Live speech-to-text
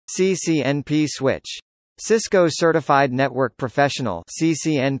CCNP Switch. Cisco Certified Network Professional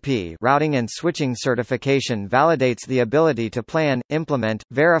 (CCNP) routing and switching certification validates the ability to plan, implement,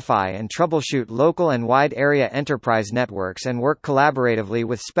 verify and troubleshoot local and wide area enterprise networks and work collaboratively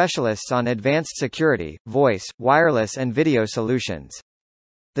with specialists on advanced security, voice, wireless and video solutions.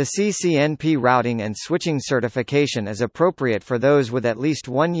 The CCNP routing and switching certification is appropriate for those with at least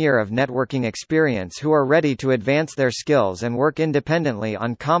 1 year of networking experience who are ready to advance their skills and work independently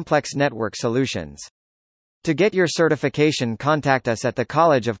on complex network solutions. To get your certification, contact us at the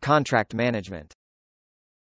College of Contract Management.